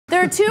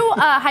there are two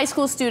high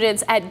school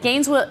students at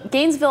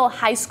Gainesville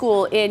High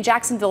School in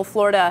Jacksonville,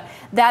 Florida,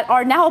 that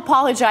are now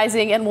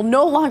apologizing and will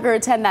no longer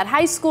attend that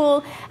high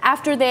school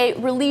after they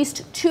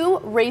released two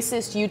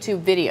racist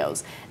YouTube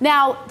videos.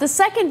 Now, the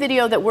second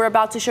video that we're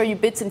about to show you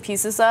bits and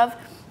pieces of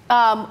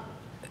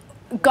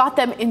got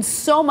them in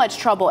so much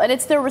trouble, and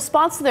it's their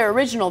response to their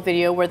original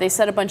video where they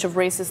said a bunch of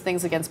racist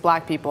things against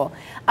black people.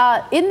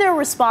 In their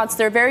response,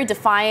 they're very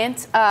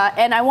defiant,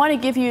 and I want to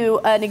give you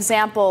an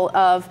example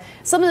of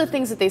some of the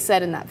things that they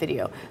said in that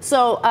video.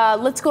 So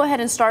let's go ahead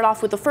and start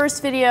off with the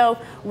first video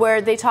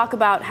where they talk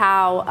about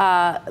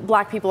how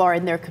black people are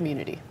in their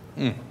community.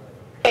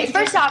 Okay,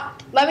 first off,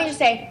 let me just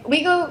say,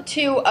 we go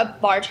to a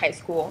large high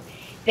school.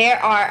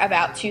 There are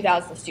about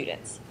 2,000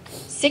 students.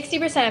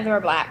 60% of them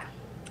are black.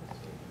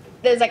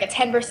 There's like a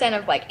 10%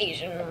 of like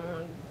Asian,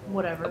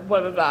 whatever,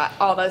 blah, blah, blah,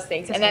 all those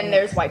things. And then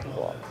there's white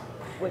people,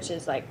 which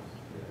is like,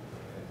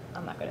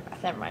 I'm not good at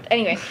math, never mind.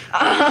 Anyway,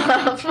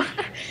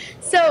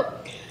 so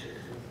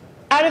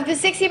out of the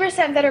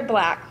 60% that are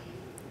black,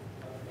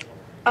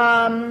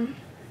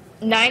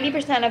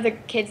 90% of the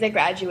kids that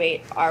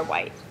graduate are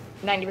white.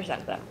 90%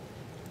 of them.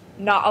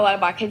 Not a lot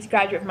of black kids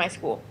graduate from my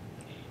school.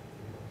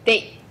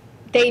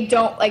 They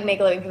don't like make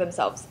a living for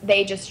themselves.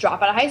 They just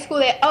drop out of high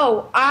school.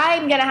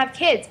 I'm gonna have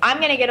kids. I'm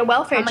gonna get a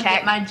welfare check. I'm gonna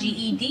get my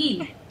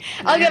GED.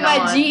 I'll get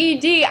my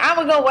GED. I'm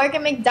gonna go work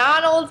at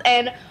McDonald's,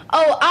 and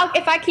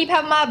if I keep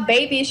having my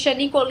babies,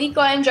 Shaniqua,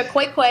 Liko, and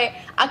Jaqueque,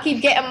 I'll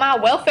keep getting my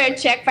welfare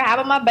check for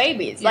having my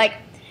babies. Yeah. Like,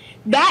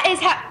 that is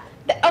how.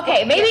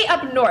 Okay, maybe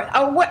up north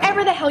or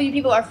wherever the hell you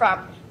people are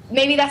from,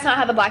 maybe that's not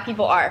how the black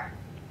people are.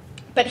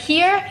 But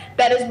here,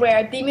 that is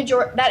where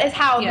that is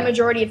how the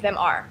majority of them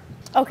are.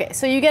 Okay,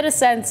 so you get a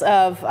sense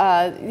of,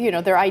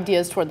 their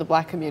ideas toward the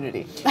black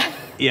community.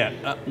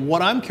 Yeah,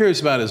 what I'm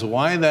curious about is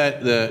why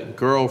the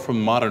girl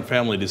from Modern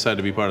Family decided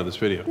to be part of this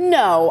video.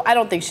 No, I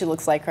don't think she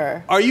looks like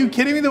her. Are you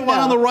kidding me? The one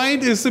on the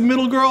right is the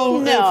middle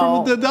girl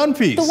from the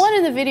Dunphys. The one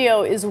in the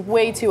video is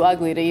way too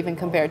ugly to even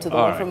compare to the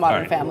one from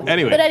Modern Family.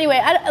 Anyway. But anyway,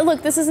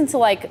 look, this isn't to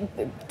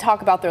like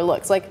talk about their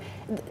looks. Like,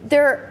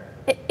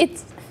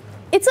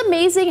 it's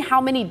amazing how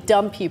many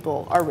dumb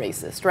people are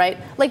racist, right?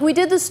 Like, we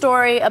did the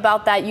story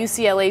about that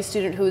UCLA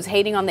student who was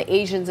hating on the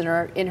Asians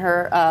in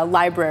her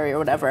library or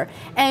whatever,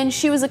 and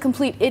she was a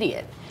complete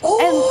idiot.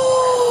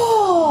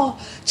 Oh,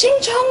 Jing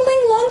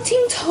Chongling Long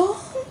Ting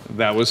Tong.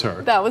 That was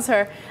her. That was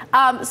her.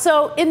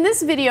 So in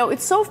this video,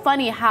 it's so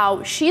funny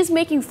how she's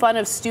making fun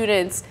of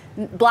students,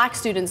 black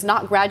students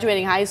not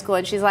graduating high school,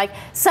 and she's like,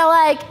 so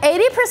like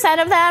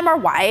 80% of them are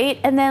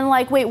white, and then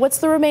like, wait, what's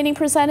the remaining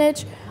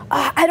percentage?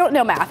 I don't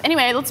know math.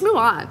 Anyway, let's move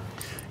on.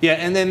 Yeah,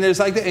 and then there's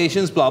like the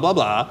Asians, blah, blah,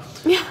 blah.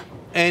 Yeah.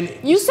 And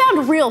you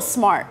sound real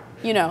smart,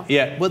 you know.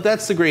 Yeah, well,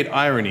 that's the great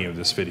irony of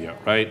this video,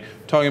 right?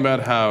 Talking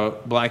about how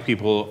black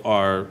people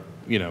are,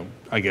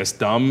 I guess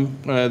dumb,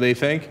 they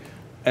think,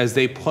 as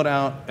they put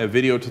out a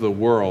video to the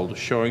world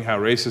showing how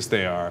racist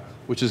they are,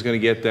 which is going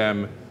to get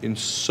them in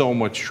so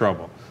much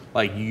trouble.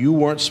 Like, you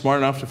weren't smart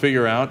enough to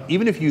figure out,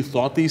 even if you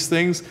thought these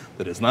things,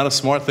 that it's not a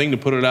smart thing to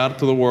put it out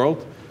to the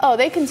world. Oh,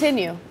 they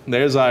continue.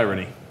 There's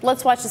irony.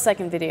 Let's watch the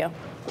second video.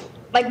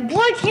 Like,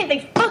 why can't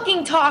they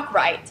fucking talk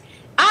right?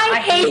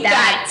 I hate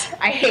that.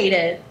 I hate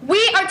it.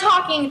 We are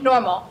talking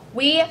normal.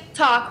 We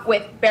talk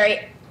with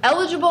very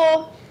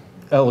eligible.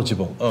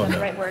 Eligible. Oh, That's no.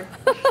 the right word.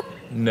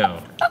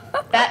 No.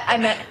 That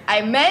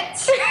I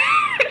meant.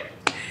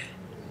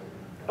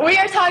 We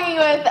are talking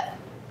with.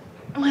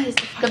 What is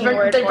the fucking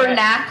word the for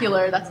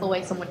vernacular? That's the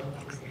way someone.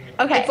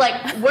 Okay. It's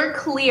like we're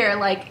clear.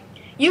 Like,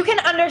 you can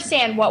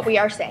understand what we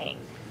are saying.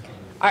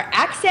 Our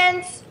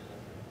accents.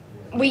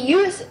 We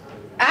use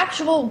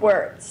actual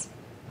words.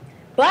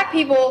 Black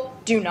people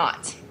do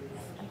not.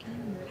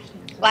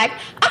 Like,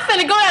 I'm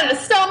finna go down to the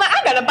store, man.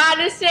 I gotta buy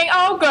this thing.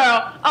 Oh,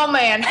 girl. Oh,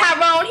 man.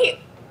 Tyrone,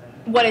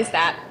 what is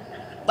that?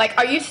 Like,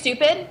 are you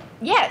stupid?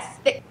 Yes.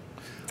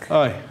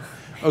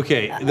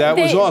 Okay, that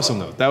was awesome,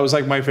 though. That was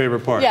like my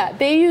favorite part. Yeah,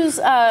 they use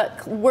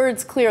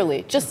words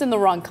clearly, just in the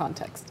wrong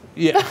context.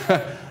 Yeah.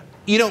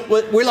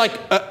 We're like,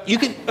 you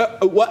can,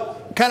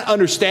 kind of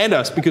understand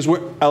us because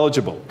we're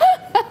eligible.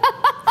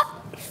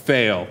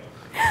 Fail.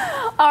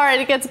 All right,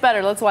 it gets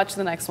better. Let's watch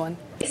the next one.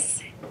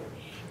 If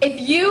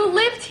you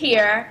lived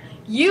here,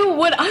 you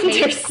would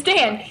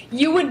understand.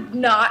 You would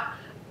not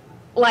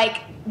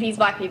like these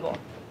black people.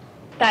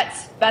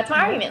 That's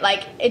my argument.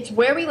 Like, it's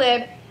where we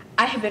live.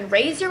 I have been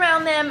raised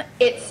around them.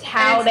 It's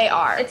how they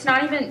are. It's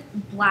not even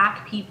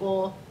black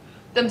people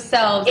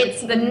themselves.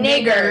 It's the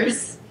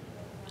niggers.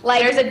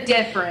 Like, there's a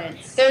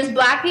difference. There's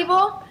black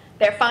people.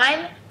 They're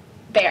fine.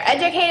 They're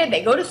educated.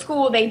 They go to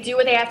school. They do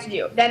what they have to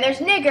do. Then there's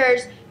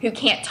niggers who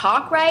can't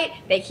talk right.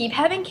 They keep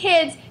having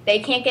kids. They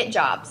can't get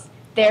jobs.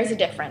 There's a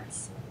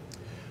difference.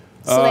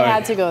 So they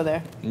had to go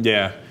there.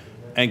 Yeah.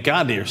 And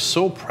God, they're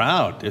so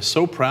proud. They're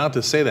so proud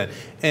to say that.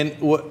 And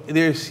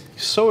they're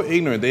so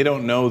ignorant. They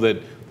don't know that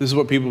this is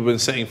what people have been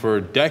saying for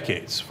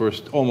decades, for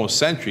almost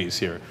centuries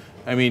here.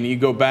 I mean, you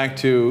go back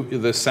to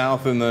the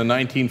South in the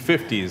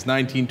 1950s,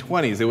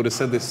 1920s, they would have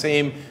said the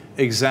same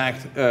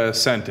exact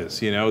sentence.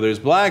 There's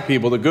black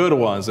people, the good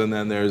ones, and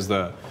then there's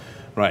the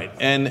Right.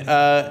 And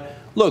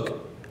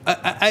look,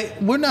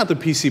 we're not the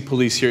PC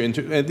police here.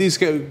 These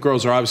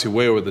girls are obviously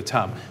way over the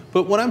top.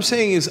 But what I'm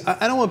saying is,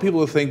 I don't want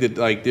people to think that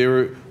like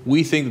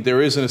we think that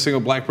there isn't a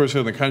single black person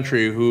in the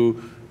country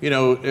who, you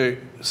know,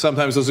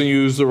 sometimes doesn't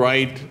use the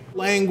right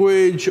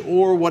language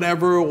or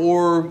whatever,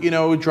 or, you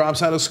know,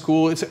 drops out of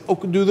school. It's, oh,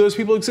 do those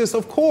people exist?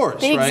 Of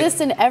course. They right?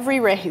 exist in every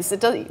race. It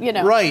does, you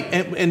know. Right.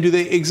 And do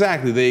they,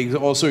 exactly, they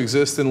also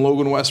exist in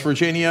Logan, West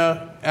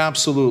Virginia?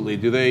 Absolutely.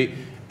 Do they?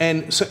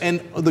 And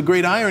the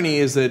great irony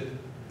is that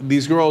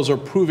these girls are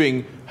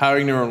proving how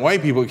ignorant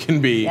white people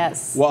can be,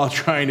 yes, while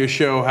trying to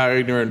show how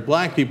ignorant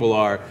black people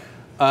are.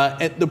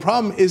 And the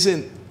problem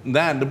isn't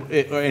that,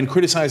 and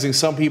criticizing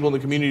some people in the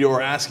community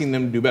or asking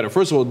them to do better.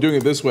 First of all, doing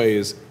it this way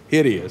is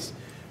hideous.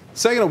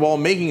 Second of all,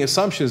 making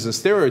assumptions and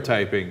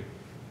stereotyping,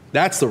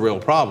 that's the real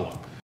problem.